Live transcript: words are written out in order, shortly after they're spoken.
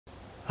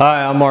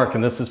Hi, I'm Mark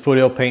and this is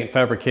Foothill Paint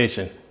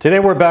Fabrication. Today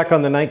we're back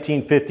on the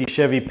 1950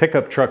 Chevy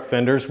pickup truck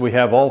fenders. We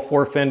have all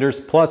four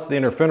fenders plus the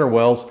inner fender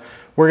wells.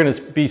 We're going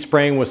to be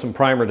spraying with some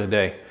primer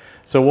today.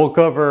 So we'll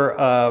cover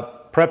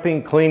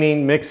prepping,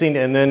 cleaning, mixing,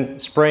 and then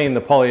spraying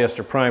the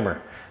polyester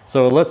primer.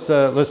 So let's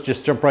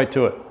just jump right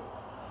to it.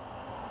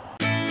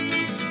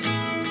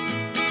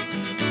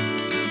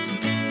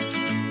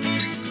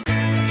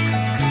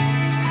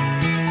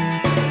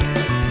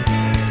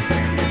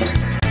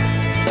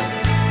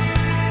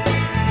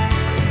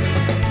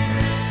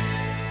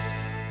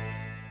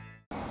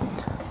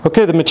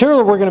 Okay, the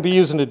material we're going to be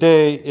using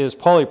today is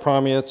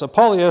Polyprimer. It's a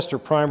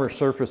polyester primer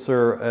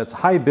surfacer. It's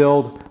high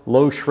build,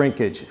 low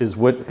shrinkage is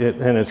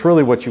and it's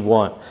really what you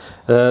want.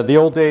 The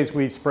old days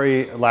we'd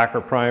spray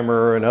lacquer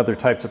primer and other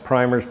types of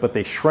primers, but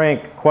they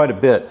shrank quite a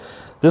bit.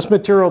 This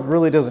material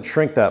really doesn't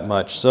shrink that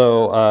much,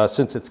 so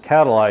since it's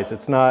catalyzed,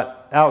 it's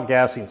not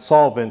outgassing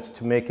solvents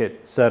to make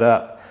it set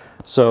up.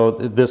 So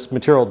this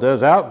material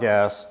does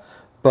outgas,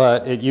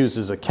 but it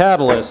uses a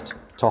catalyst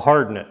to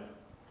harden it.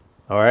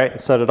 All right,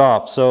 and set it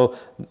off. So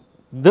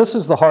this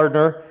is the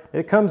hardener.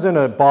 It comes in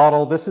a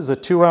bottle. This is a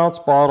 2-ounce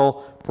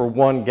bottle for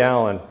 1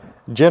 gallon.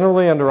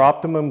 Generally, under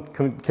optimum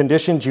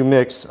conditions, you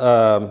mix 2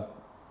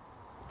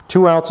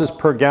 ounces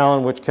per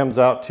gallon, which comes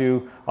out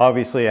to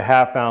obviously a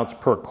 1/2 ounce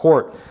per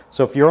quart.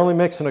 So if you're only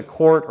mixing a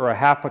quart or a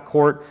 1/2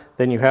 quart,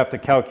 then you have to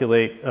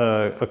calculate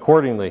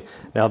accordingly.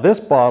 Now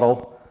this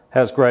bottle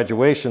has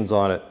graduations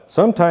on it.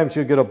 Sometimes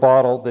you get a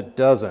bottle that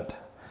doesn't.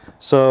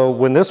 So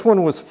when this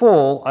one was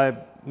full, I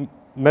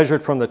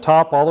measured from the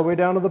top all the way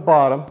down to the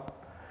bottom,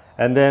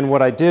 and then what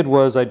I did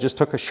was I just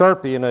took a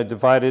Sharpie and I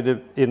divided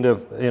it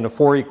into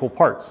 4 equal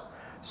parts.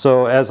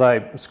 So as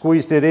I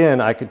squeezed it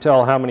in, I could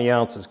tell how many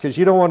ounces, because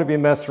you don't want to be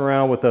messing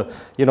around with a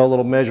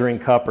little measuring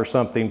cup or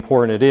something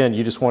pouring it in.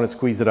 You just want to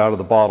squeeze it out of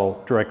the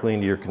bottle directly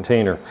into your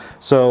container.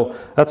 So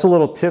that's a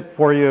little tip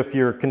for you. If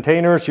your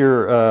containers,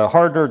 your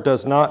hardener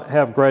does not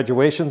have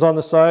graduations on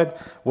the side,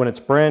 when it's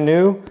brand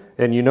new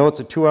and you know it's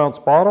a 2-ounce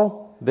bottle,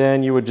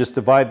 then you would just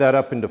divide that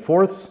up into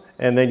fourths,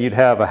 and then you'd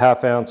have a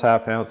 1/2 ounce,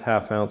 1/2 ounce,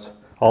 1/2 ounce,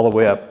 all the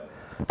way up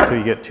until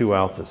you get 2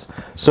 ounces.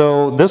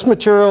 So this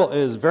material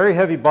is very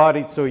heavy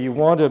bodied, so you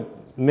want to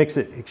mix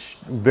it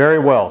very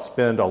well.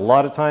 Spend a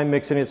lot of time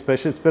mixing it,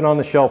 especially if it's been on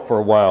the shelf for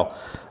a while.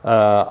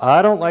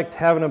 I don't like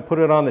having them put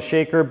it on the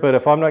shaker, but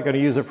if I'm not going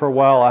to use it for a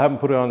while, I have them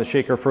put it on the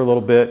shaker for a little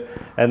bit,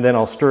 and then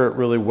I'll stir it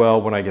really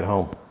well when I get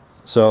home.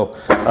 So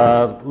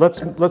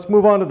let's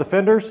move on to the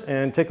fenders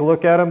and take a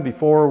look at them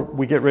before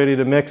we get ready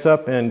to mix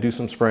up and do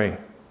some spraying.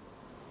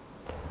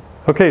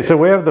 Okay, so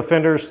we have the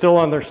fenders still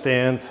on their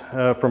stands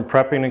from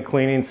prepping and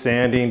cleaning,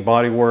 sanding,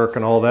 body work,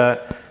 and all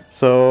that.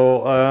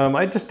 So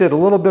I just did a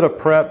little bit of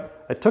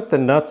prep. I took the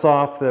nuts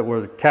off that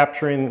were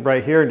capturing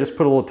right here and just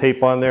put a little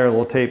tape on there, a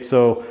little tape,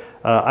 so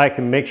I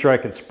can make sure I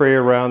can spray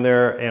around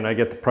there and I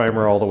get the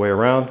primer all the way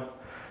around.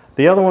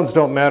 The other ones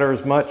don't matter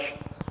as much.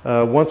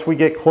 Once we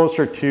get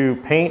closer to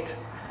paint,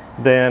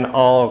 then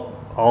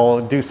I'll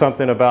do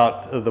something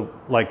about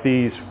like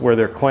these where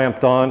they're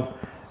clamped on,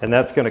 and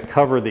that's going to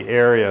cover the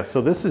area. So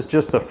this is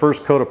just the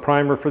first coat of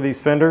primer for these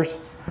fenders,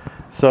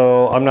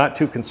 so I'm not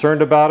too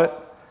concerned about it.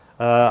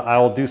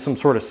 I'll do some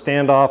sort of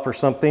standoff or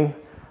something.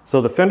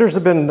 So the fenders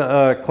have been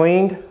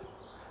cleaned,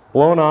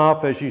 blown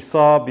off as you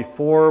saw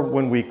before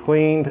when we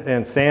cleaned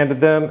and sanded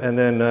them, and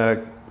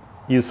then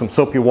used some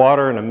soapy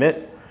water and a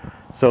mitt.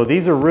 So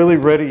these are really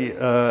ready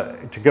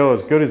to go,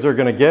 as good as they're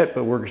going to get,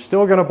 but we're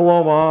still going to blow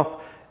them off,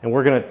 and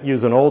we're going to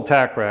use an old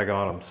tack rag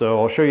on them. So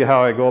I'll show you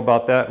how I go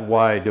about that and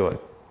why I do it.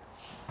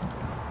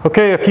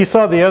 Okay, if you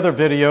saw the other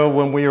video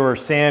when we were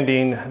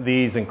sanding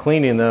these and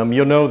cleaning them,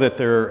 you'll know that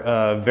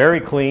they're very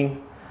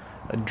clean,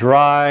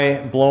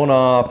 dry, blown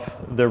off,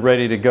 they're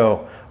ready to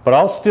go. But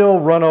I'll still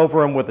run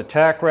over them with a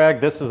tack rag.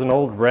 This is an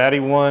old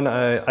ratty one.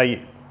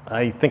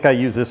 I think I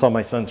used this on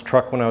my son's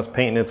truck when I was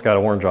painting it. It's got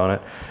orange on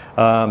it.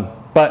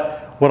 But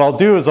what I'll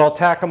do is I'll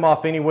tack them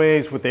off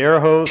anyways with the air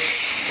hose.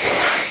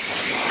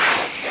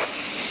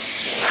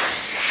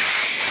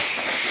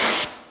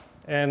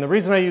 And the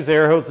reason I use the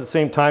air hose at the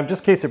same time,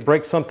 just in case it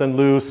breaks something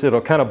loose, it'll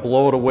kind of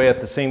blow it away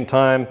at the same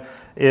time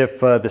if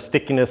the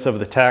stickiness of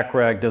the tack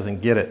rag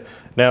doesn't get it.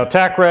 Now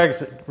tack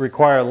rags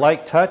require a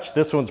light touch.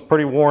 This one's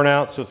pretty worn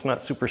out, so it's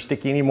not super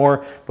sticky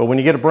anymore. But when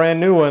you get a brand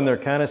new one, they're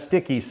kind of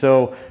sticky,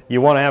 so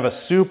you want to have a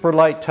super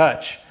light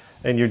touch.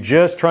 And you're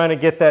just trying to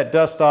get that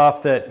dust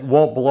off that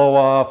won't blow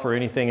off or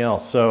anything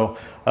else. So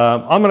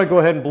I'm going to go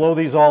ahead and blow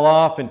these all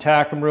off and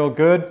tack them real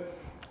good.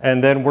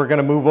 And then we're going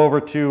to move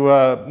over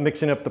to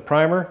mixing up the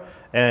primer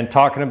and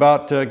talking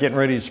about getting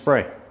ready to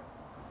spray.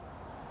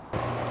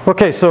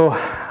 Okay, so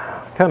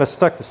kind of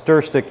stuck the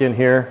stir stick in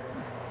here,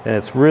 and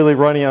it's really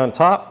runny on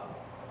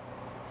top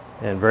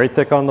and very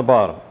thick on the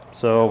bottom.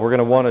 So we're going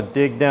to want to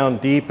dig down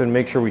deep and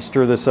make sure we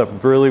stir this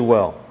up really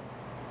well.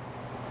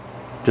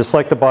 Just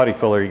like the body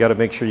filler, you got to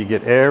make sure you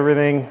get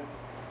everything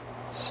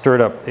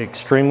stirred up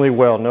extremely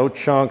well. No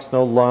chunks,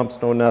 no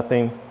lumps, no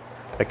nothing.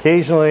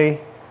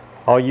 Occasionally,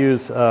 I'll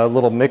use a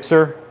little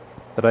mixer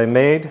that I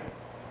made.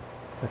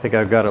 I think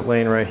I've got it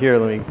laying right here.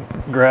 Let me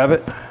grab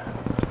it.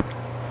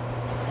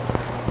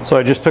 So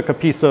I just took a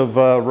piece of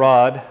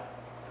rod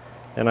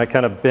and I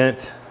kind of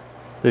bent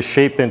this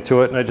shape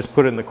into it, and I just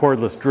put it in the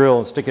cordless drill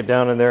and stick it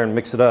down in there and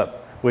mix it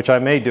up, which I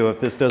may do if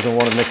this doesn't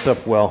want to mix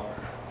up well.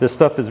 This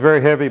stuff is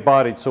very heavy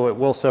bodied, so it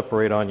will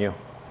separate on you.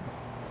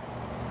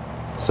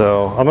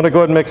 So I'm going to go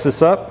ahead and mix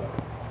this up,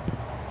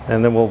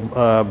 and then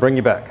we'll bring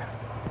you back.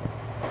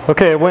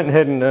 Okay, I went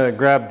ahead and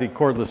grabbed the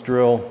cordless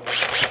drill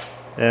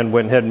and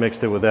went ahead and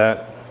mixed it with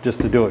that, just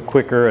to do it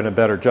quicker and a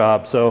better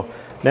job. So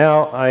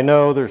now I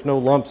know there's no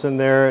lumps in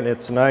there, and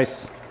it's a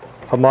nice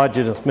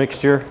homogeneous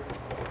mixture,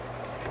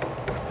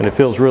 and it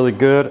feels really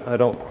good.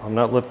 I'm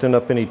not lifting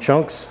up any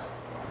chunks,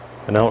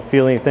 and I don't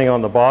feel anything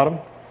on the bottom,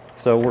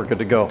 so we're good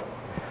to go.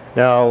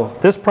 Now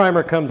this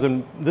primer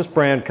this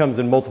brand comes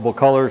in multiple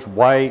colors: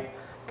 white,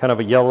 kind of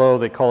a yellow,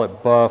 they call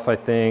it buff, I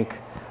think,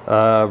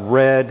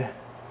 red,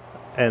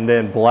 and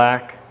then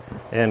black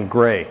and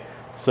gray.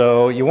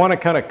 So you want to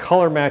kind of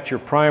color match your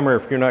primer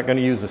if you're not going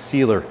to use a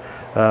sealer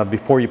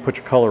before you put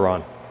your color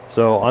on.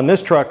 So on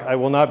this truck, I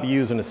will not be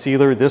using a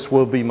sealer. This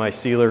will be my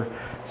sealer.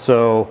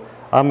 So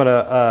I'm going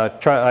to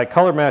I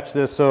color match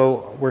this,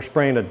 so we're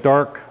spraying a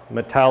dark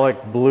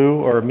metallic blue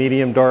or a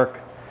medium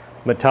dark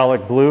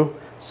metallic blue.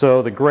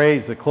 So the gray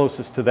is the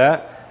closest to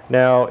that.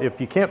 Now,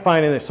 if you can't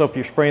find anything, so if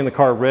you're spraying the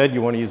car red,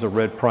 you want to use a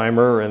red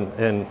primer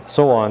and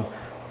so on.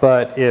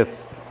 But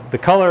if the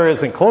color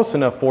isn't close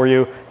enough for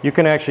you, you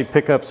can actually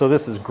pick up, so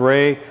this is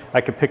gray,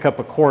 I could pick up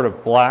a quart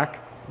of black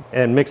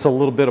and mix a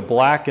little bit of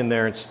black in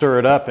there and stir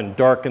it up and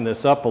darken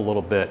this up a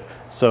little bit.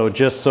 So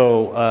just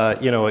so,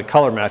 you know, it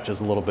color matches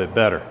a little bit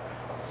better.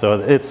 So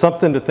it's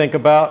something to think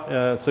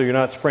about, so you're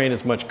not spraying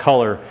as much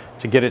color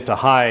to get it to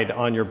hide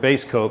on your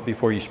base coat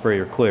before you spray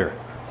your clear.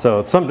 So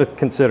it's something to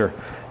consider.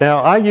 Now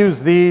I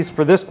use these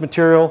for this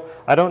material.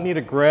 I don't need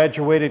a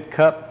graduated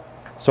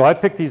cup, so I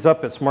picked these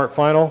up at Smart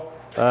Final.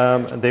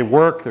 They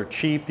work, they're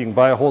cheap. You can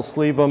buy a whole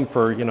sleeve of them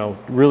for, you know,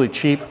 really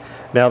cheap.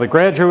 Now the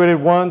graduated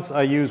ones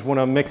I use when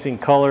I'm mixing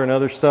color and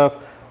other stuff,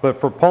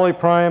 but for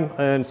polyprime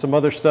and some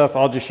other stuff,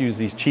 I'll just use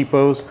these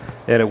cheapos,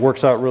 and it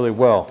works out really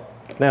well.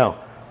 Now,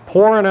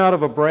 pouring out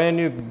of a brand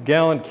new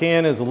gallon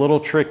can is a little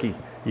tricky.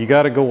 You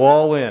got to go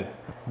all in,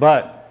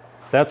 but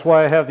that's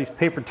why I have these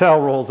paper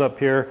towel rolls up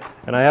here,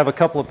 and I have a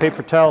couple of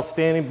paper towels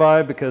standing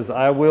by because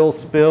I will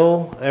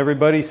spill.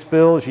 Everybody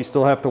spills. You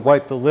still have to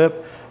wipe the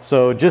lip.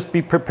 So just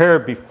be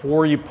prepared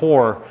before you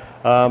pour,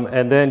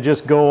 and then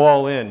just go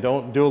all in.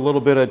 Don't do a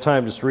little bit at a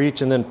time. Just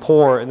reach and then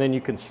pour, and then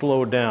you can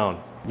slow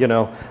down. You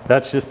know,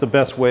 that's just the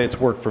best way it's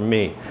worked for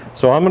me.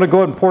 So I'm going to go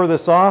ahead and pour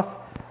this off.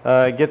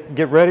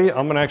 Get ready.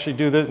 I'm going to actually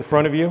do this in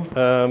front of you.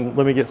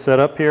 Let me get set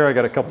up here. I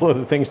got a couple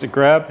other things to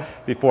grab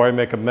before I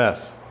make a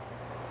mess.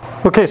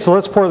 Okay, so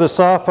let's pour this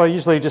off. I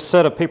usually just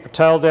set a paper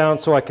towel down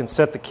so I can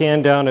set the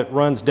can down. It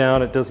runs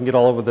down. It doesn't get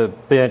all over the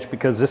bench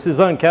because this is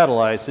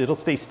uncatalyzed. It'll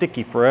stay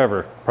sticky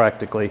forever,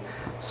 practically.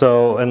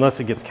 So unless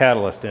it gets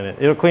catalyst in it.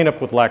 It'll clean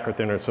up with lacquer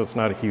thinner, so it's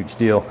not a huge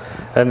deal.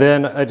 And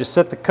then I just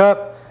set the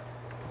cup.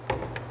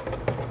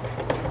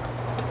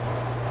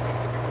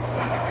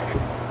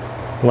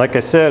 Like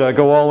I said, I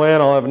go all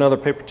in. I'll have another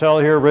paper towel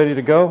here ready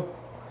to go.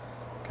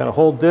 Kind of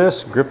hold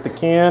this, grip the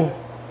can,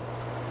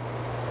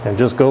 and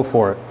just go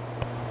for it.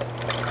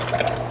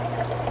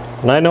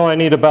 And I know I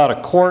need about a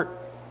quart,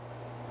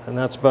 and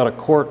that's about a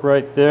quart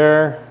right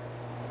there.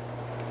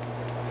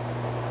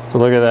 So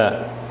look at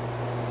that,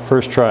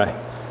 first try.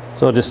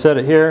 So I'll just set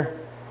it here.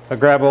 I'll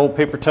grab an old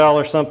paper towel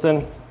or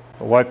something.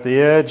 I'll wipe the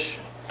edge.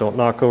 Don't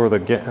knock over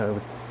the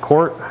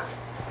quart.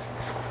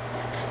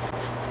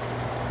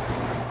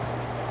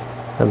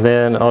 And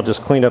then I'll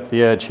just clean up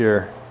the edge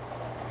here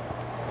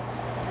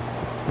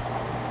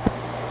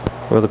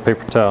with a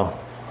paper towel.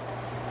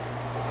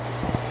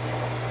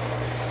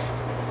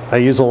 I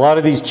use a lot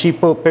of these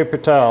cheapo paper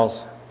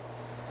towels.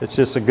 It's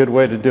just a good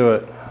way to do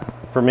it,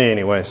 for me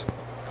anyways.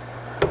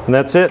 And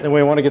that's it. Then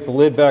we want to get the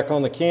lid back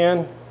on the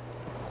can.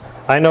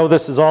 I know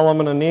this is all I'm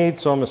going to need,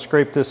 so I'm going to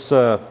scrape this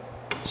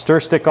stir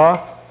stick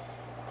off,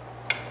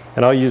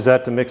 and I'll use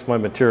that to mix my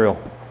material.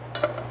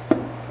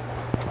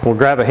 We'll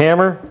grab a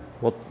hammer,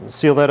 we'll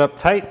seal that up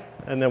tight,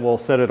 and then we'll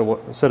set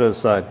it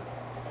aside.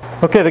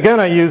 Okay, the gun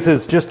I use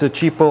is just a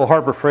cheapo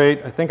Harbor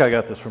Freight. I think I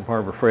got this from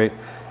Harbor Freight.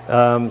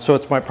 So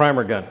it's my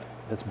primer gun.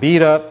 It's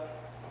beat up.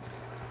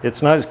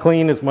 It's not as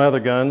clean as my other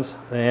guns,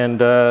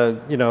 and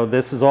you know,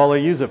 this is all I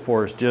use it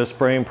for, is just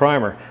spraying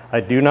primer. I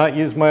do not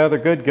use my other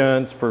good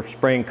guns for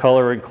spraying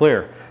color and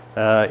clear.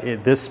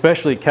 This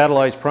specially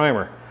catalyzed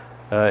primer.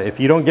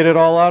 If you don't get it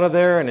all out of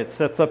there and it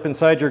sets up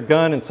inside your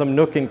gun in some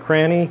nook and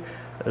cranny,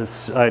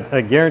 I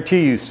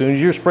guarantee you, as soon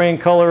as you're spraying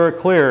color or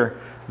clear,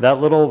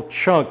 that little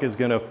chunk is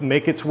going to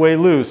make its way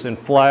loose and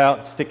fly out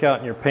and stick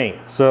out in your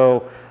paint.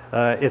 So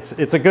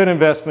it's a good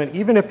investment.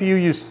 Even if you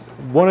use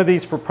one of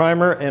these for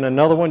primer and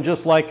another one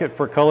just like it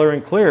for color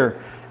and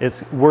clear,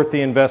 it's worth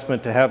the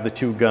investment to have the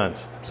two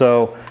guns.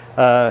 So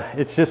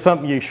it's just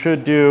something you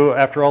should do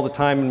after all the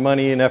time and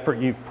money and effort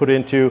you've put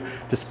into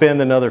to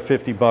spend another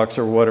 50 bucks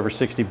or whatever,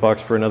 60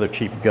 bucks for another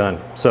cheap gun.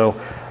 So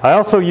I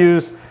also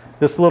use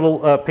this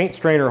little paint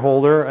strainer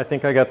holder. I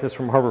think I got this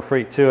from Harbor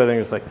Freight too. I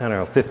think it's like, I don't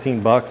know,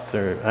 15 bucks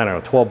or I don't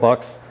know, 12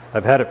 bucks.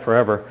 I've had it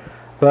forever.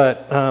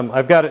 But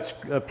I've got it,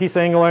 a piece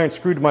of angle iron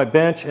screwed to my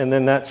bench, and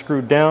then that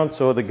screwed down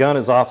so the gun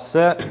is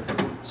offset.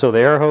 So the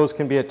air hose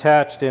can be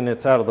attached and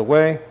it's out of the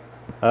way.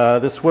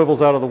 This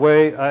swivel's out of the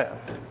way.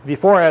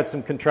 Before I had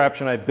some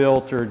contraption I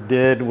built or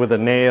did with a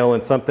nail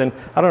and something.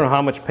 I don't know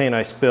how much paint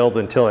I spilled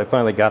until I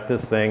finally got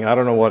this thing. I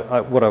don't know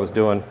what I was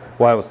doing,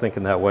 why I was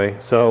thinking that way.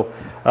 So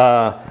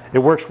it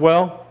works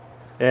well.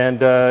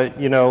 And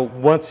you know,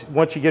 once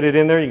you get it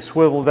in there, you can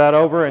swivel that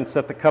over and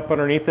set the cup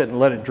underneath it and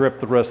let it drip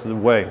the rest of the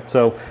way.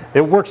 So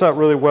it works out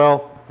really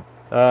well.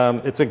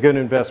 It's a good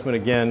investment,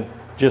 again,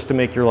 just to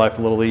make your life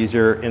a little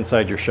easier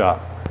inside your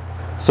shop.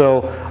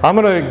 So I'm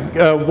going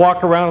to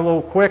walk around a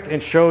little quick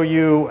and show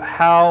you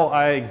how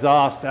I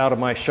exhaust out of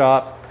my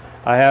shop.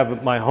 I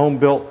have my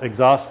home-built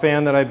exhaust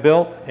fan that I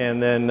built,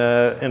 and then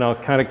and I'll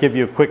kind of give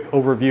you a quick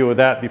overview of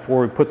that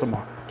before we put some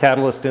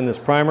catalyst in this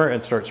primer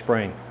and start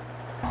spraying.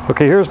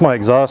 Okay, here's my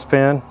exhaust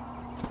fan.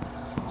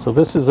 So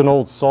this is an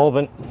old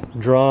solvent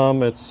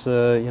drum. It's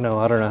you know,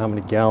 I don't know how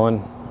many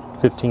gallon,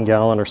 15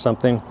 gallon or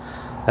something.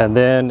 And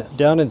then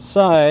down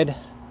inside,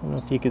 I don't know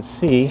if you can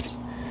see,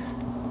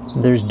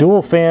 there's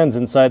dual fans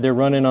inside there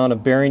running on a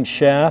bearing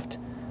shaft,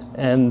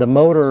 and the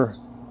motor,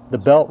 the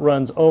belt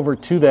runs over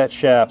to that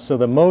shaft, so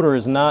the motor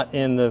is not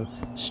in the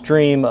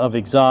stream of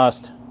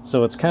exhaust,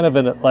 so it's kind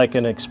of like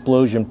an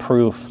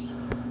explosion-proof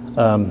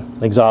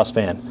exhaust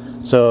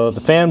fan. So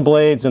the fan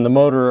blades and the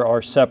motor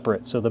are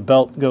separate, so the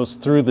belt goes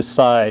through the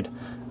side,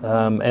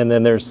 and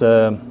then there's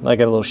I got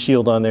a little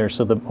shield on there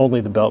so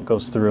only the belt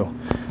goes through.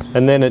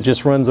 And then it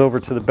just runs over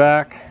to the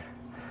back,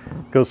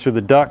 goes through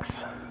the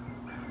ducts,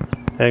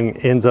 and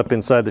ends up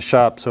inside the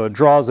shop. So it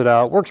draws it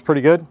out. Works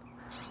pretty good.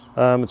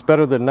 It's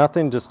better than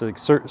nothing, just a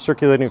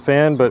circulating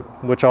fan,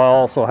 but which I'll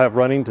also have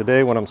running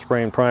today when I'm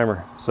spraying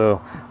primer. So,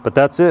 but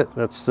that's it.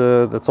 That's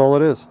all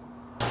it is.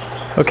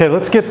 Okay,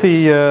 let's get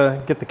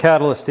the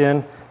catalyst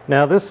in.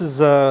 Now this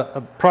is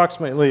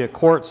approximately a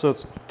quart, so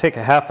let's take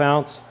a ½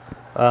 ounce.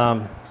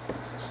 I'm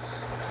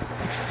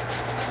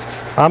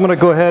going to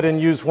go ahead and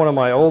use one of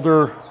my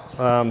older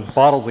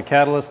bottles of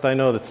catalyst. I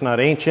know that's not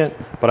ancient,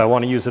 but I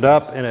want to use it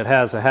up, and it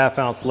has a ½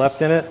 ounce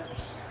left in it.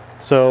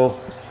 So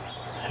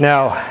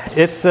now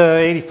it's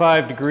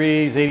 85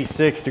 degrees,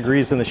 86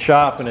 degrees in the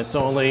shop, and it's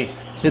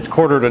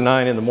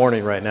 8:45 in the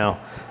morning right now.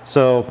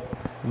 So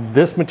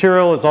this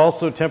material is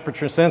also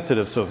temperature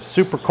sensitive. So if it's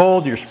super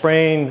cold, you're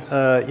spraying,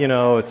 you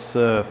know, it's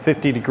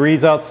 50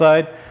 degrees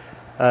outside.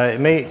 You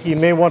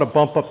may want to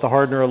bump up the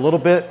hardener a little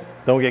bit.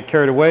 Don't get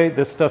carried away.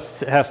 This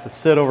stuff has to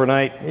sit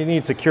overnight. It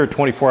needs to cure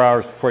 24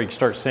 hours before you can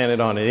start sanding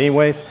on it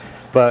anyways.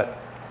 But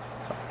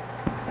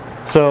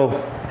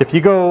so if you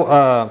go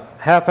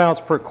 ½ ounce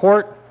per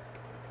quart,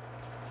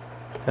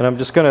 and I'm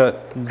just going to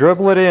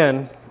dribble it in.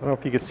 I don't know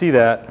if you can see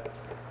that.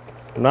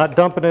 I'm not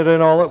dumping it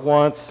in all at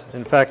once.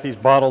 In fact, these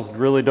bottles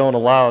really don't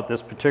allow it,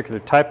 this particular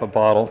type of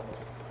bottle.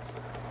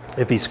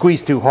 If you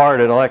squeeze too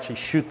hard, it'll actually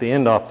shoot the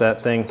end off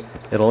that thing.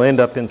 It'll end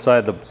up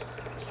inside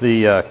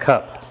the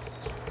cup.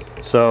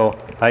 So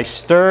I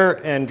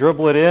stir and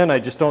dribble it in. I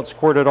just don't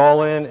squirt it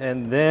all in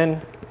and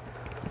then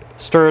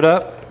stir it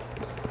up.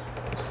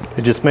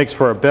 It just makes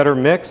for a better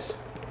mix.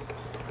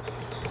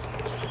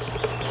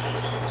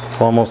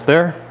 Almost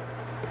there.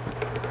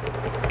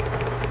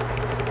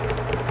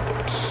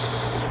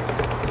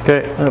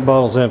 Okay, that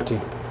bottle's empty.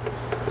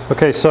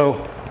 Okay,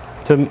 so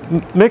to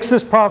mix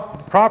this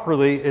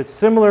properly, it's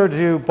similar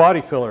to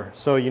body filler.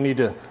 So you need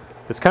to,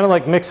 it's kind of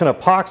like mixing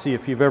epoxy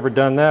if you've ever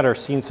done that or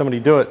seen somebody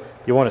do it.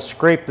 You want to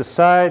scrape the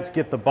sides,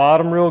 get the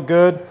bottom real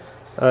good.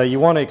 You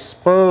want to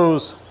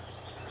expose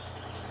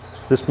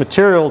this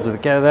material to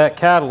that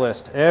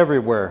catalyst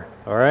everywhere,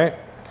 all right?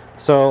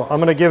 So I'm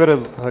going to give it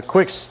a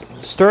quick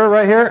stir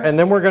right here, and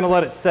then we're going to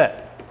let it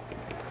set.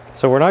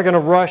 So we're not going to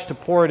rush to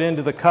pour it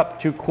into the cup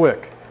too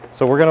quick.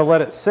 So we're going to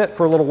let it sit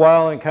for a little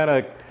while and kind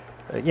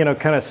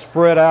of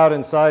spread out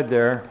inside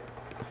there.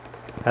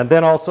 And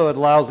then also it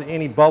allows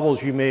any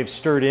bubbles you may have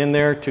stirred in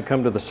there to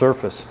come to the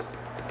surface.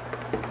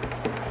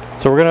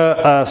 So we're going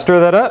to stir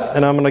that up,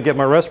 and I'm going to get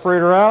my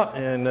respirator out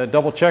and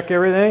double check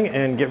everything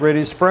and get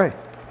ready to spray.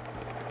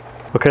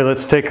 Okay,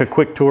 let's take a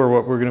quick tour of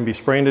what we're going to be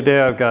spraying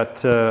today. I got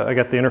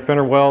the inner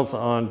fender wells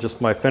on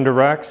just my fender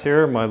racks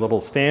here, my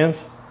little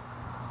stands.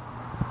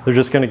 They're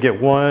just going to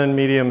get one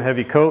medium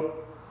heavy coat.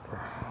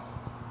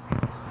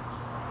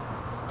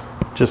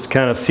 Just to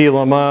kind of seal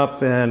them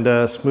up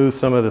and smooth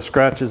some of the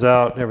scratches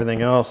out and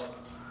everything else.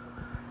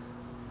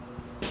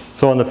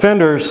 So on the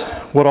fenders,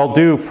 what I'll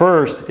do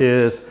first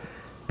is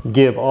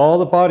give all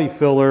the body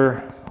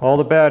filler, all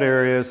the bad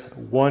areas,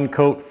 one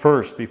coat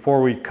first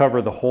before we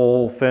cover the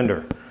whole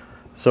fender.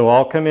 So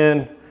I'll come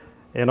in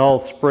and I'll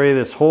spray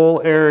this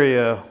whole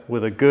area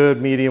with a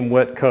good medium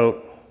wet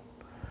coat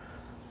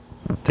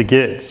to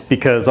get,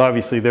 because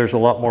obviously there's a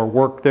lot more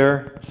work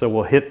there. So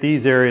we'll hit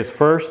these areas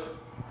first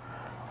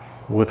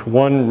with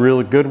one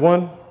really good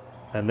one,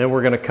 and then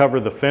we're going to cover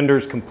the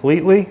fenders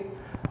completely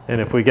And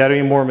if we got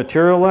any more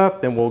material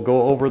left, then we'll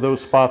go over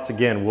those spots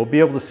again. We'll be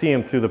able to see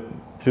them through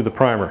the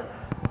primer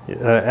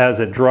as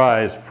it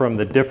dries from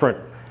the different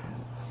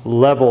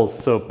levels.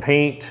 So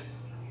paint,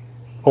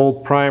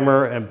 old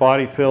primer, and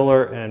body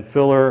filler and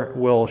filler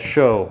will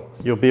show.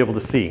 You'll be able to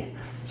see.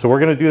 So we're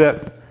going to do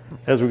that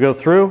as we go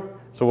through.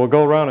 So we'll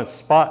go around and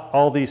spot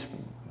all these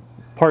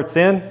parts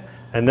in,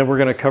 and then we're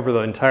going to cover the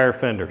entire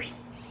fenders.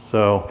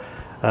 So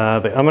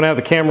I'm going to have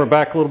the camera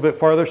back a little bit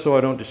farther so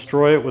I don't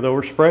destroy it with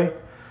overspray.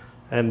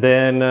 And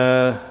then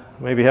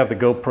maybe have the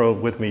GoPro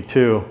with me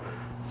too.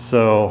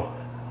 So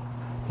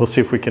we'll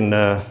see if we can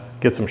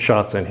get some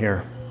shots in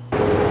here.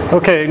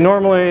 Okay,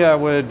 normally I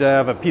would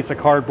have a piece of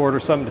cardboard or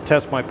something to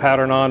test my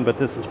pattern on, but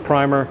this is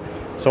primer.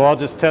 So I'll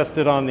just test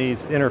it on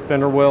these inner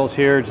fender wells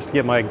here just to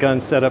get my gun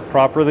set up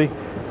properly.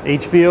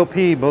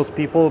 HVOP, most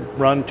people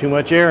run too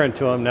much air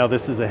into them. Now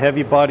this is a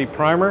heavy body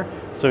primer,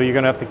 so you're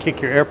gonna have to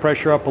kick your air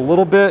pressure up a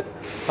little bit.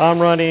 I'm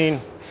running,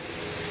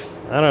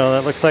 I don't know,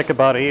 that looks like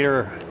about 8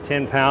 or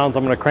 10 pounds.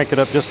 I'm gonna crank it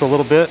up just a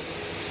little bit.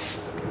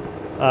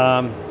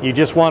 You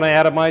just wanna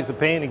atomize the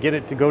paint and get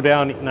it to go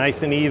down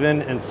nice and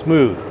even and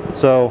smooth.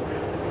 So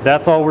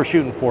that's all we're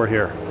shooting for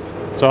here.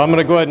 So I'm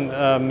gonna go ahead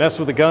and mess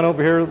with the gun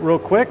over here real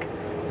quick,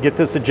 get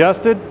this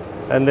adjusted,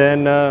 and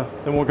then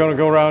we're gonna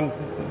go around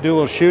and do a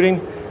little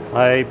shooting.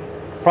 I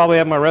probably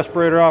have my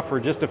respirator off for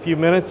just a few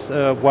minutes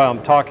while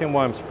I'm talking,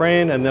 while I'm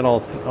spraying, and then I'll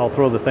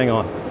throw the thing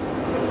on.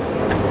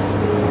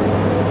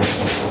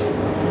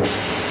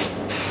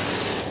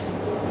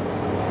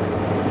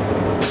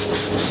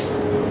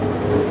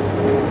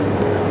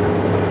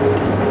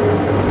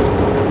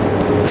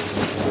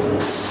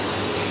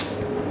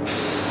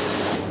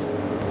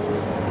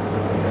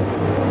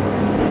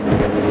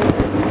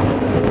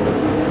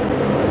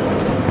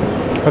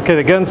 Okay,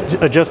 the gun's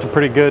adjusted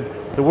pretty good.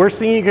 The worst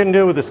thing you can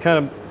do with this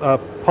kind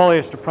of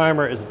polyester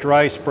primer is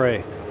dry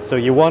spray. So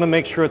you want to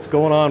make sure it's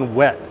going on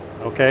wet,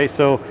 okay?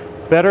 So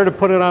better to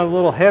put it on a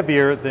little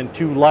heavier than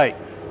too light,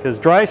 because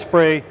dry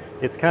spray,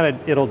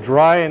 it'll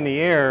dry in the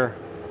air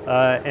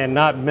and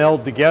not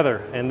meld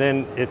together, and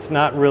then it's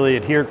not really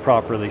adhered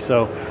properly.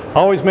 So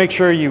always make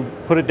sure you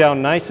put it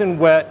down nice and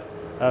wet,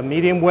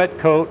 medium wet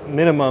coat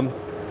minimum,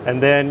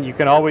 and then you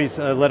can always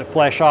let it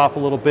flash off a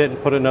little bit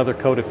and put another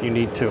coat if you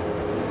need to.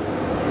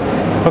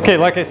 Okay,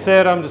 like I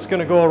said, I'm just going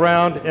to go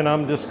around and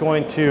I'm just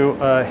going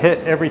to hit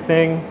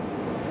everything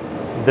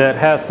that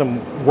has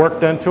some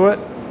work done to it.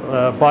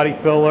 Body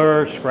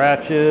filler,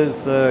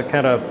 scratches,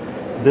 kind of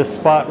this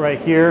spot right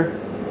here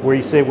where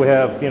you say we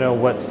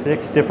have,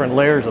 6 different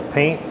layers of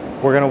paint.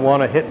 We're going to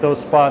want to hit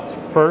those spots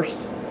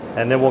first,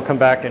 and then we'll come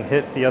back and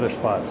hit the other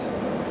spots.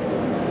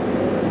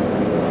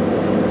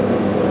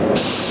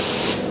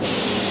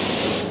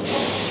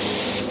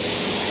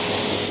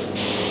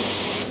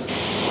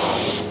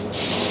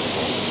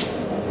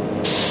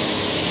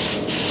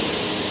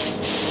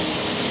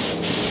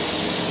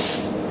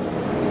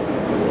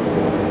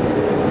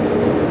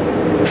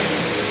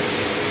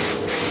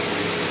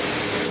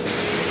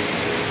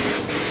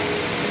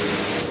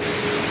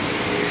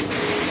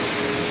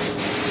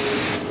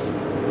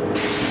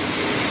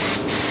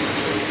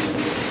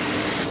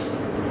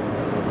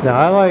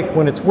 Now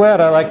when it's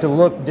wet, I like to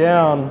look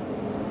down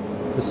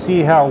to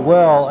see how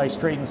well I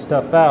straighten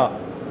stuff out.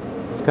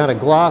 It's kind of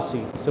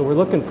glossy, so we're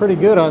looking pretty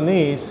good on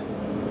these.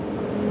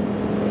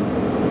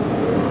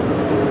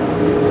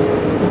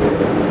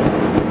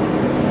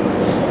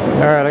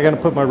 All right, I gotta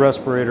put my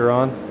respirator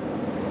on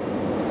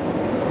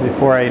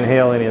before I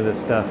inhale any of this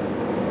stuff.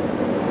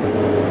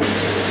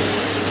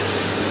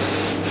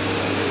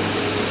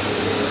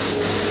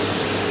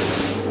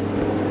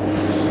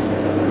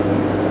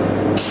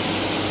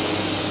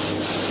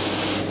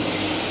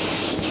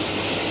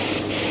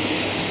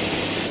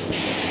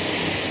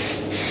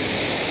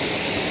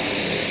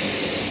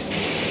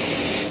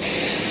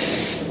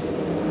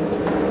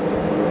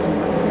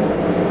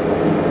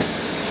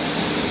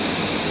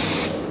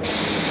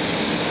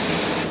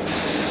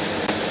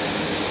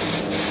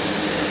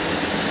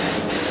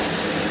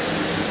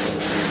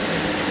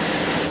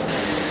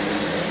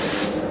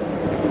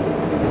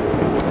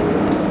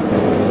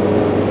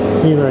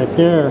 See right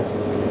there,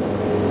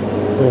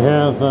 we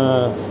have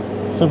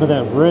some of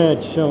that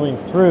red showing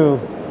through.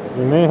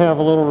 We may have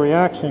a little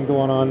reaction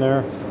going on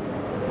there.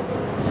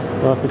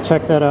 We'll have to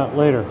check that out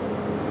later.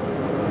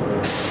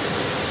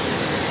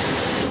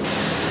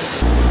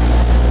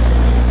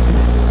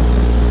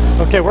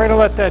 Okay, we're going to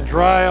let that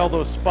dry, all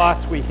those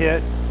spots we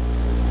hit.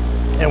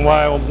 And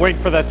while I'm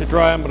waiting for that to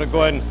dry, I'm going to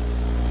go ahead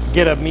and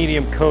get a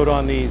medium coat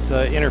on these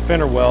inner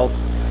fender wells.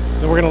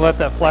 Then we're going to let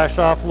that flash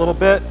off a little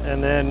bit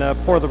and then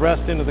pour the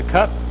rest into the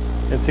cup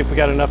and see if we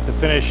got enough to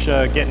finish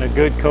getting a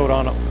good coat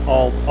on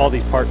all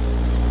these parts.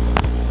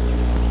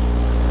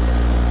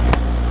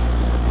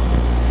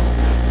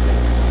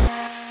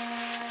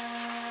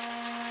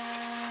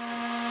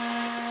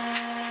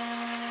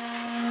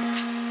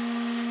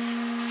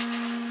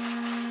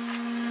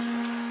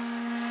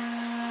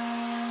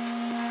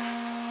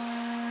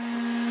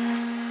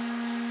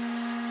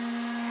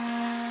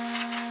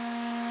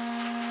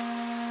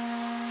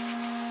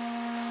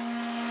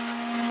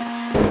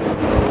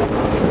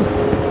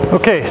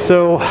 Okay,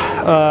 so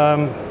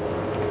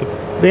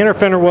the inner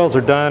fender wells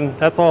are done.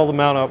 That's all the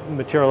amount of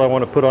material I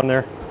want to put on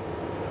there.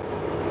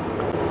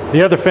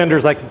 The other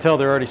fenders, I can tell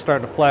they're already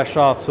starting to flash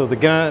off. So the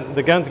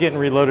gun's getting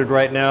reloaded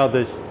right now.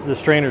 The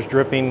strainer's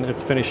dripping.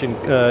 It's finishing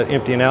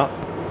emptying out.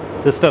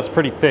 This stuff's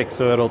pretty thick,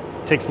 so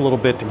takes a little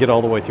bit to get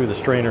all the way through the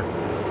strainer.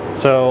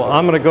 So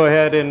I'm going to go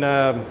ahead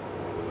and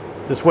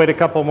just wait a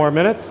couple more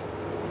minutes,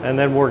 and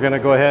then we're going to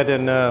go ahead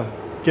and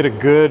get a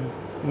good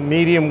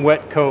medium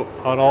wet coat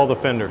on all the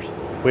fenders.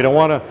 We don't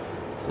want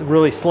to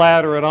really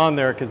slather it on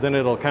there because then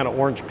it'll kind of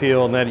orange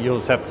peel, and then you'll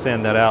just have to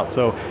sand that out.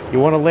 So you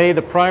want to lay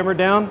the primer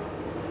down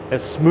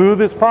as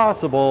smooth as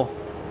possible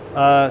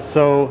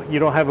so you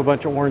don't have a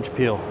bunch of orange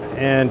peel.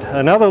 And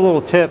another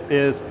little tip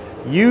is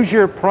use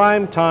your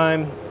prime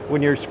time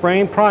when you're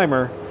spraying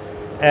primer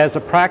as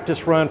a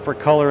practice run for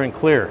color and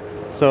clear.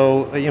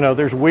 So, you know,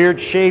 there's weird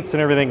shapes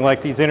and everything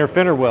like these inner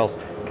fender wells.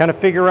 Kind of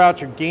figure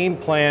out your game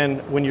plan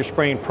when you're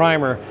spraying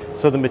primer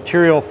so the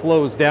material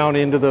flows down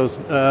into those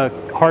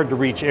hard to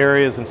reach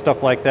areas and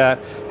stuff like that.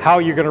 How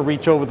you're going to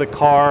reach over the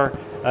car.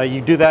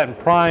 You do that in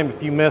prime.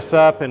 If you mess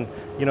up and,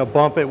 you know,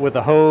 bump it with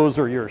a hose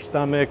or your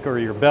stomach or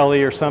your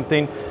belly or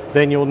something,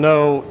 then you'll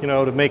know, you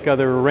know, to make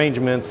other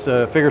arrangements,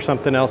 figure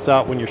something else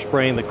out when you're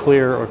spraying the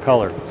clear or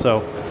color.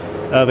 So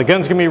the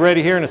gun's gonna be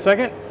ready here in a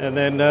second, and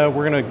then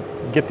we're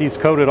gonna get these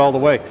coated all the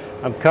way.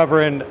 I'm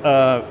covering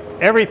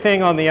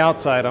everything on the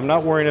outside. I'm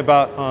not worrying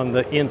about on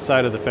the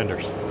inside of the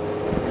fenders.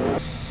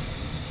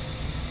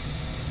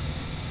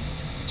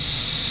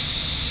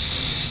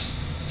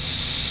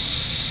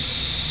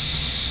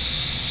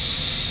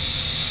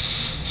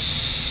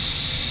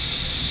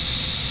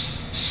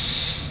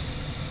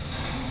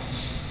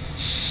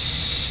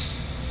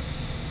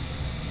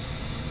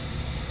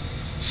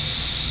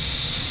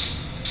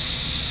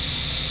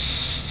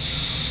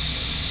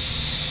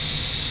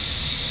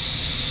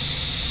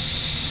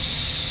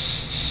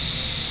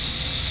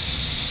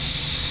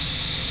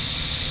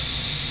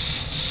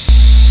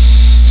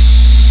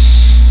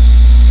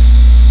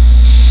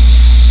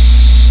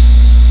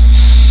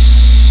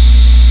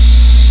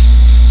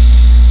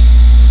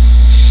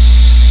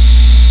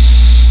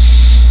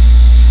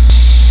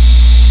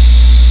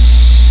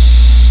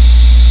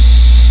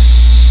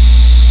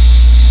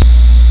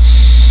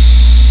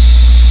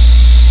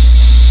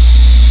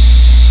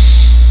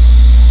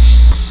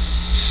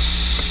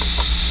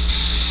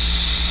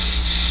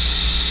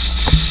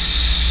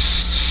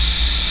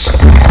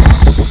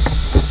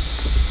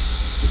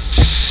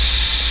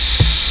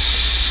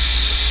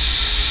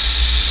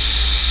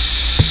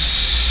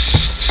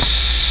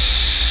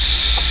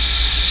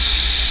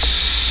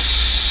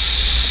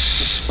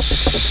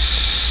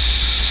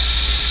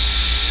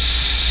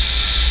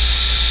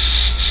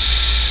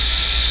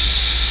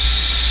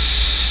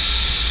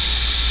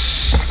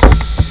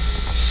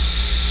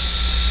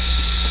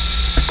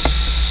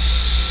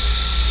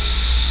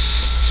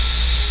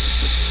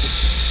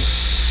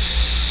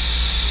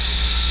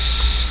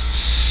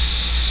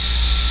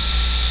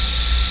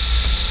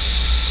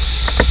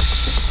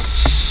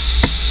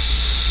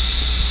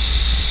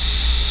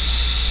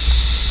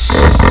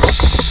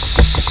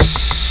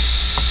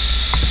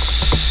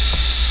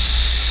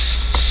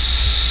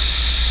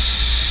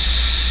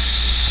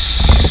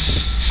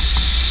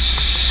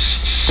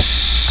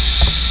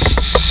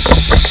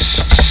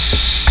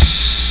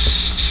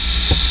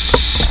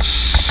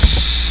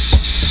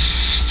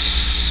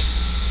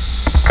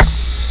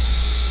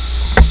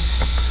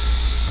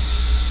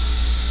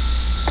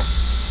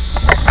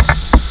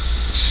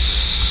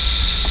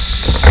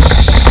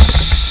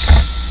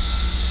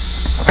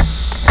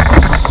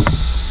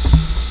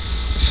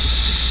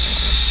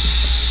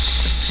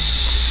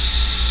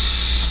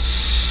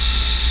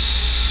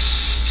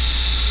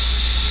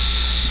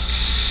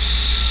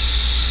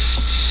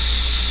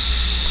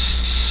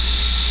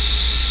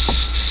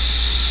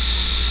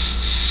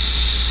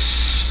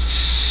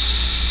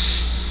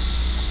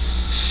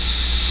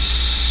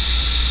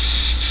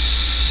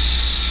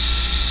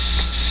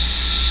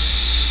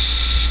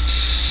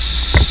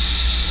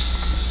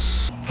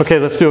 Okay,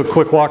 let's do a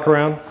quick walk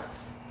around.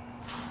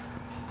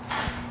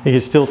 You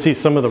can still see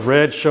some of the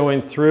red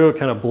showing through. It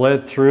kind of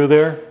bled through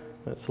there.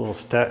 That's a little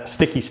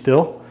sticky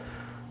still.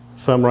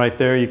 Some right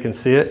there, you can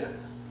see it.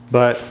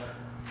 But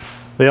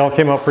they all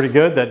came out pretty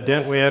good. That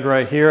dent we had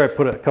right here, I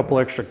put a couple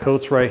extra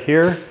coats right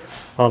here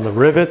on the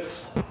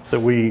rivets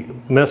that we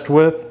messed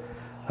with.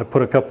 I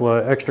put a couple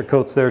of extra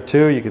coats there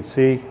too. You can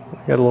see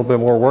I got a little bit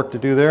more work to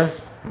do there.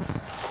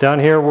 Down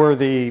here where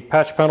the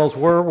patch panels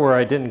were, where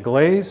I didn't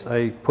glaze,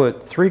 I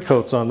put 3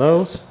 coats on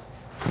those.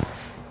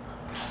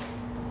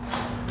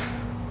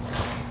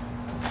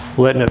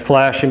 Letting it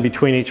flash in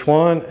between each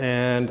one,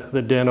 and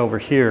the dent over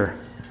here.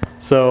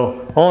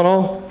 So all in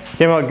all,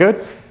 came out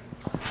good.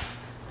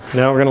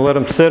 Now we're going to let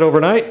them sit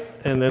overnight,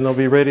 and then they'll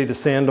be ready to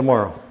sand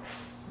tomorrow.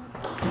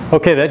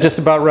 Okay, that just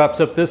about wraps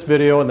up this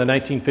video on the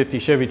 1950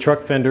 Chevy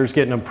truck fenders,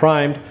 getting them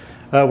primed.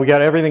 We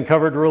got everything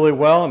covered really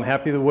well. I'm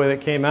happy the way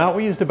that came out.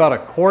 We used about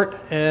 1.5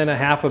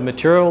 quarts of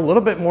material, a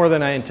little bit more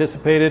than I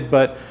anticipated,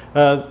 but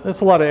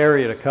that's a lot of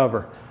area to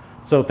cover.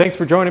 So thanks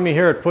for joining me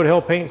here at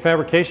Foothill Paint and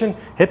Fabrication.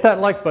 Hit that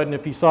like button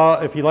if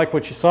you like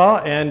what you saw,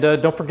 and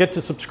don't forget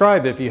to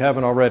subscribe if you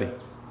haven't already.